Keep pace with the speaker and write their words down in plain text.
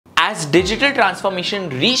As digital transformation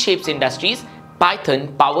reshapes industries, Python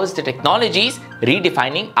powers the technologies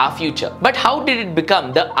redefining our future. But how did it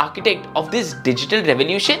become the architect of this digital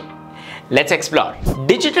revolution? Let's explore.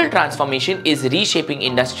 Digital transformation is reshaping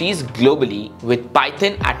industries globally with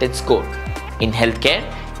Python at its core. In healthcare,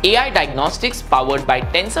 AI diagnostics powered by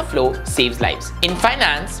Tensorflow saves lives. In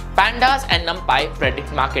finance, Pandas and NumPy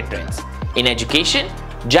predict market trends. In education,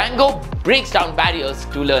 Django breaks down barriers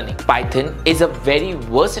to learning. Python is a very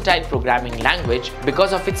versatile programming language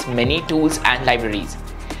because of its many tools and libraries.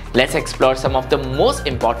 Let's explore some of the most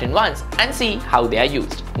important ones and see how they are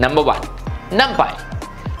used. Number 1. NumPy.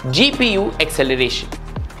 GPU acceleration.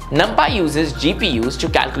 NumPy uses GPUs to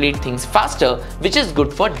calculate things faster, which is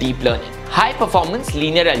good for deep learning. High performance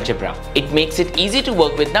linear algebra. It makes it easy to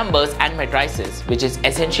work with numbers and matrices, which is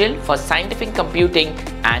essential for scientific computing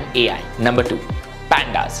and AI. Number 2.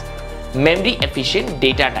 Pandas. Memory efficient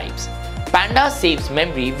data types. Pandas saves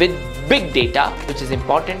memory with big data, which is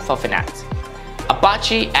important for finance.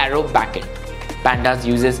 Apache Arrow backend. Pandas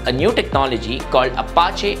uses a new technology called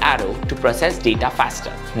Apache Arrow to process data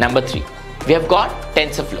faster. Number 3. We have got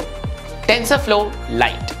TensorFlow. TensorFlow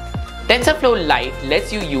Lite. TensorFlow Lite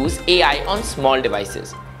lets you use AI on small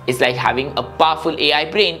devices. It's like having a powerful AI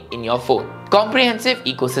brain in your phone. Comprehensive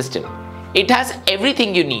ecosystem. It has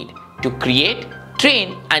everything you need to create,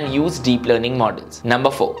 train and use deep learning models.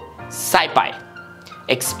 Number 4. Scipi.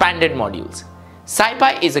 Expanded modules.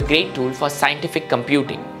 Scipi is a great tool for scientific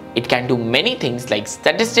computing. It can do many things like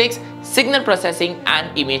statistics, signal processing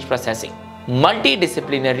and image processing.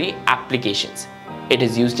 Multidisciplinary applications. It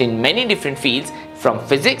is used in many different fields from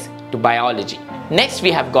physics to biology. Next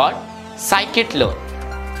we have got Pyitlearn.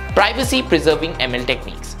 Privacy preserving ML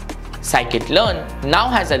techniques. Pyitlearn now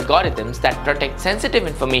has algorithms that protect sensitive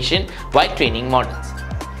information while training models.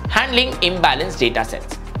 Handling imbalanced data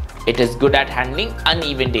sets. It is good at handling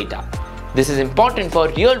uneven data. This is important for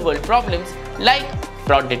real-world problems like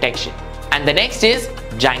fraud detection. And the next is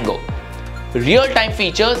Django. Real-time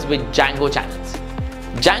features with Django channels.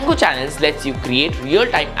 Django channels lets you create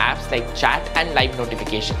real-time apps like chat and live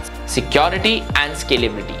notifications. Security and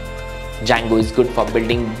scalability. Django is good for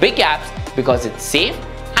building big apps because it's safe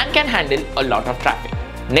and can handle a lot of traffic.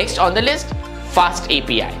 Next on the list, Fast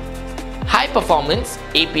API. High performance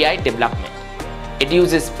API development. It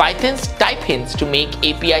uses Python's type hints to make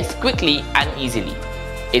APIs quickly and easily.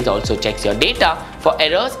 It also checks your data for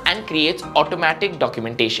errors and creates automatic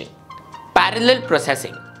documentation. Parallel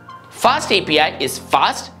processing. Fast API is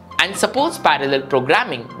fast and supports parallel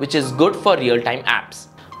programming, which is good for real-time apps.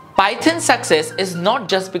 Python's success is not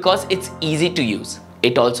just because it's easy to use.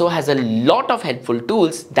 It also has a lot of helpful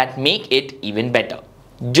tools that make it even better.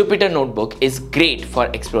 Jupyter Notebook is great for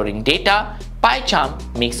exploring data,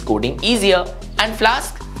 PyCharm makes coding easier, and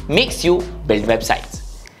Flask makes you build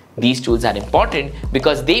websites. These tools are important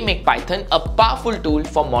because they make Python a powerful tool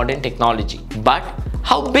for modern technology. But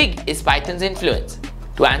how big is Python's influence?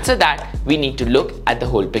 To answer that, we need to look at the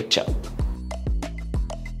whole picture.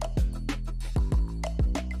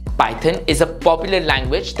 Python is a popular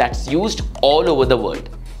language that's used all over the world.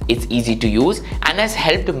 It's easy to use and has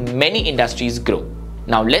helped many industries grow.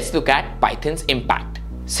 Now let's look at Python's impact.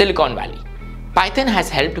 Silicon Valley. Python has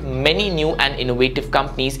helped many new and innovative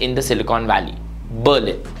companies in the Silicon Valley.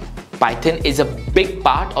 Berlin. Python is a big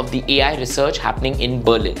part of the AI research happening in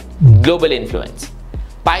Berlin. Global influence.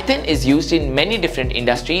 Python is used in many different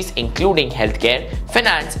industries including healthcare,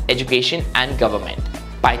 finance, education and government.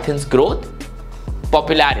 Python's growth.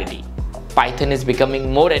 Popularity. Python is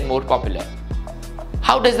becoming more and more popular.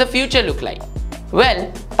 How does the future look like?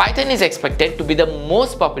 Well, Python is expected to be the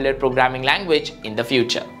most popular programming language in the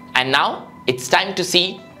future. And now it's time to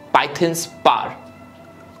see Python's power.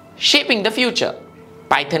 Shaping the future.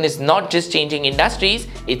 Python is not just changing industries,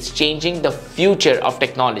 it's changing the future of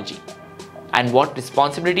technology. And what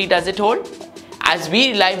responsibility does it hold? As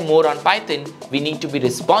we rely more on Python, we need to be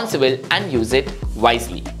responsible and use it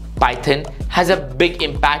wisely. Python has a big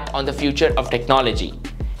impact on the future of technology.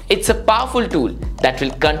 It's a powerful tool that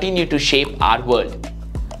will continue to shape our world.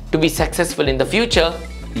 To be successful in the future,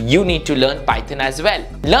 you need to learn Python as well.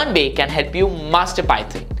 Learnbay can help you master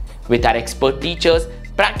Python. With our expert teachers,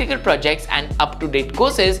 practical projects and up-to-date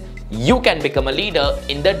courses, you can become a leader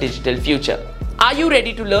in the digital future. Are you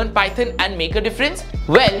ready to learn Python and make a difference?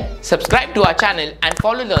 Well, subscribe to our channel and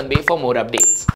follow Learnbay for more updates.